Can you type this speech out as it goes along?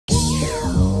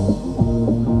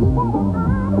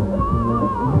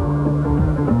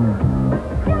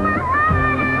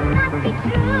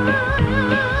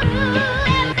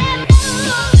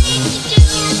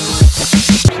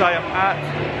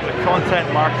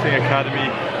Marketing Academy,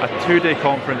 a 2-day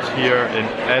conference here in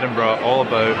Edinburgh all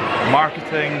about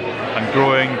marketing and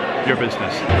growing your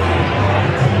business.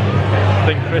 I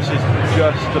think Chris is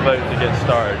just about to get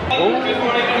started.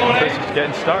 Oh, Chris is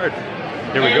getting started.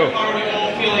 Here we go.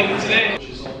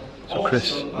 So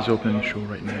Chris is opening the show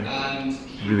right now.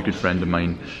 A really good friend of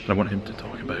mine, and I want him to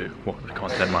talk about what the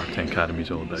Content Marketing Academy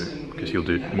is all about, because he'll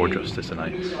do more justice than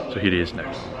I. So here he is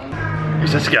now.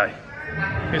 He's this guy.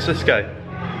 It's this guy.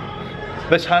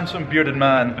 This handsome bearded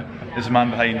man is the man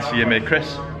behind CMA.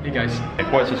 Chris. Hey guys.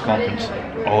 What's this conference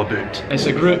all about? It's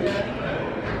a group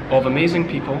of amazing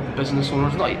people, business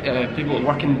owners, people that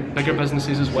work in bigger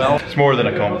businesses as well. It's more than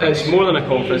a conference. It's more than a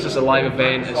conference, it's a live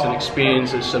event, it's an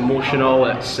experience, it's emotional,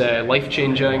 it's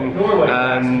life-changing.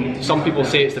 Some people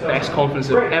say it's the best conference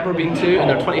they've ever been to in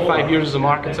their 25 years as a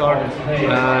marketer.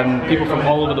 People from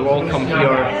all over the world come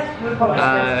here.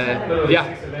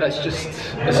 Yeah, that's just,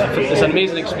 it's an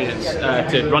amazing experience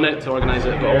to run it, to organise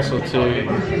it, but also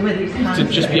to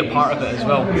just be a part of it as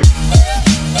well.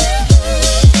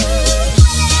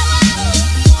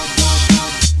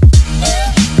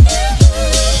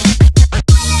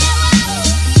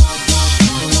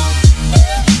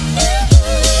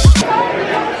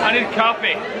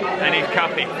 Coffee. I need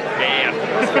coffee. Yeah.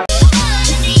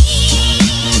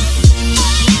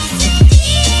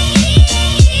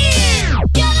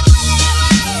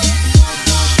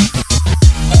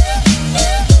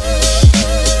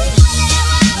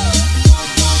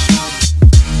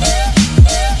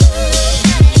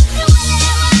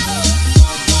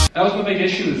 That was my big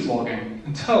issue with vlogging,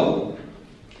 until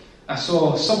I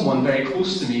saw someone very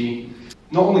close to me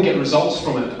not only get results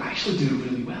from it, but actually do it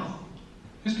really well.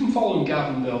 Who's been following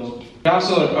Gavin Bell's?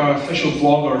 Gav's our official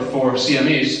vlogger for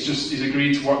CMA. He's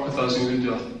agreed to work with us and we're going to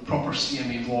do a proper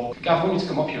CMA vlog. Gav, I want you to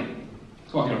come up here.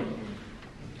 Come up here.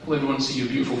 Let everyone see your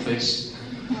beautiful face.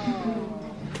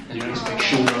 And your nice big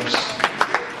shoulders.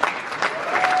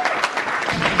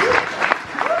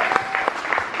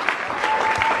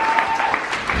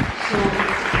 So,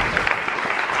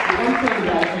 the one thing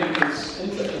that I think is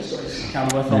interesting,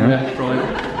 camera with on there, brilliant.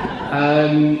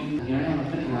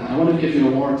 I want to give you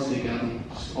an award today, Gavin.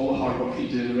 Just all the hard work that you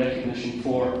do, the recognition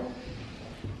for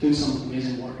doing some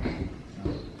amazing work.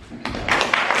 Thank you.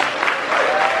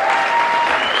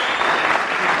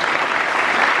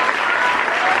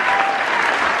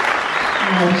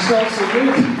 Oh, you smell so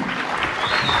good.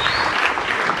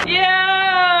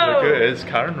 Yeah! Look who it is,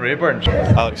 Karen Rayburn.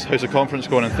 Alex, how's the conference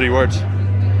going in 3 words?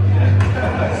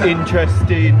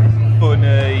 Interesting,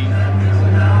 funny,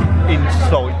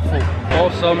 insightful.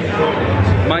 Awesome,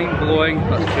 mind-blowing,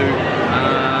 that's 2,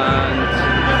 and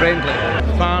friendly.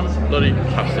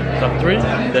 Fan-bloody-tastic. Is that 3?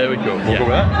 There we go. We'll go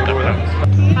with that. We'll go with that.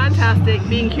 Fantastic,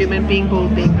 being human, being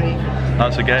bold, being brave.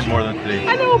 That's again more than 3.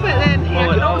 I know, but then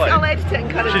I'll edit it and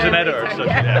cut it. She's an editor, so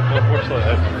yeah, we'll sort it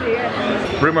out.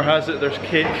 Yeah. Rumour has it there's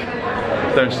cake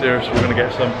downstairs, we're going to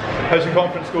get some. How's the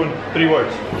conference going? 3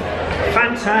 words.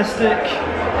 Fantastic,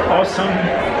 awesome,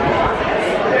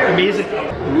 amazing.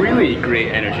 Really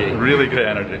great energy. Really great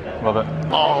energy. Love it.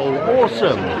 Oh,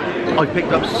 awesome! I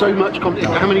picked up so much content.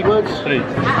 How many words? 3.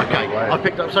 Okay, I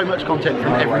picked up so much content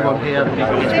from everyone here.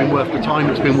 It's been worth the time,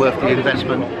 it's been worth the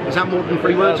investment. Is that more than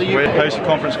 3 words? Are you? How's the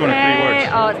conference going in 3 words?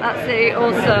 Oh, it's absolutely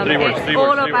awesome. 3 words, it's 3 all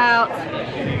words, 3 about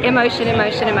emotion,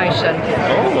 emotion, emotion.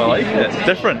 Oh, I like it.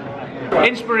 Different.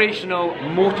 Inspirational,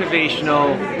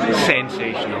 motivational,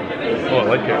 sensational. Oh, I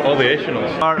like it. All the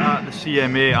ationals. Are at the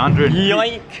CMA, Andrew.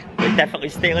 Yoink! We're definitely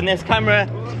stealing this camera.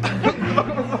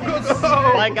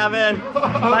 Bye, Gavin.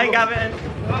 Bye, Gavin.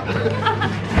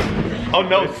 Oh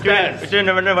no, stairs. We're doing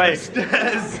another way.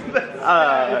 Stairs.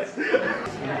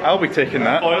 I'll be taking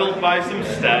that. Foiled by some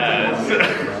stairs.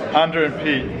 Andrew and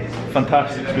Pete,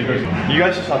 fantastic speakers. You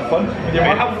guys just have fun.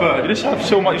 Yeah, we have fun. You just have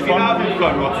so much If fun. you're having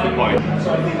fun, what's the point?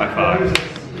 High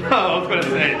five. I was going to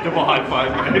say double high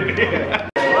five maybe.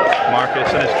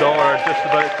 Marcus and his daughter are just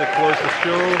about to close the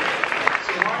show.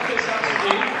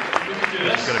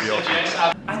 This is going to be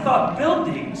awesome. I thought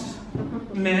buildings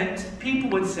meant people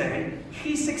would say,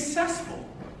 he's successful.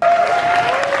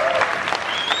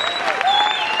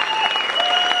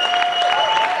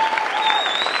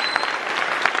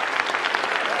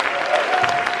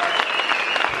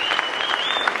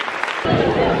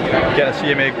 Get a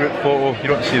CMA group photo. You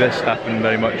don't see this happen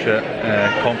very much at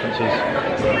conferences.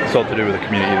 It's all to do with the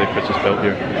community that Chris has built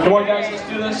here. Come on guys, let's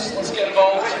do this. Let's get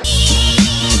involved.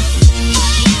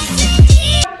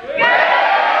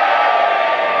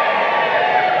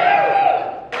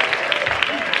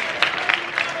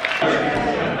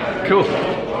 Cool.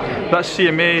 That's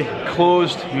CMA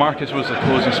closed. Marcus was the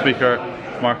closing speaker.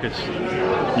 Marcus,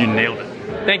 you nailed it.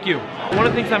 Thank you. One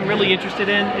of the things I'm really interested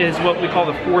in is what we call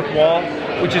the fourth wall,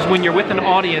 which is when you're with an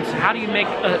audience, how do you make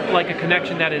a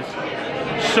connection that is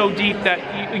so deep that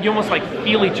you almost like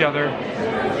feel each other,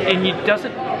 and it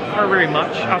doesn't hurt very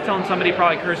much. I was telling somebody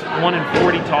probably cursed 1 in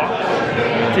 40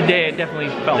 talks. Today I definitely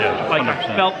felt like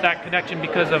I felt that connection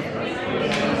because of,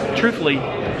 truthfully,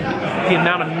 the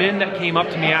amount of men that came up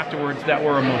to me afterwards that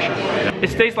were emotional. It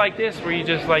stays like this, where you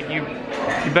just like, you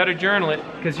better journal it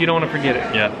because you don't want to forget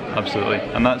it. Yeah, absolutely.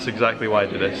 And that's exactly why I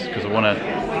do this, because I want to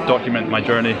document my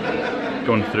journey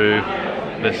going through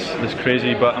this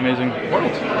crazy but amazing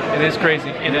world. It is crazy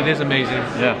and it is amazing.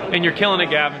 Yeah. And you're killing it,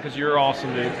 Gavin, because you're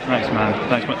awesome, dude. Thanks, man.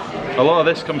 Thanks, man. A lot of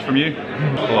this comes from you.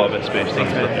 A lot of it's based on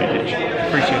stuff you teach.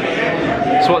 Appreciate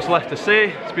it. So what's left to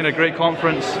say? It's been a great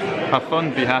conference. Have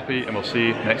fun, be happy, and we'll see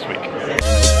you next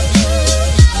week.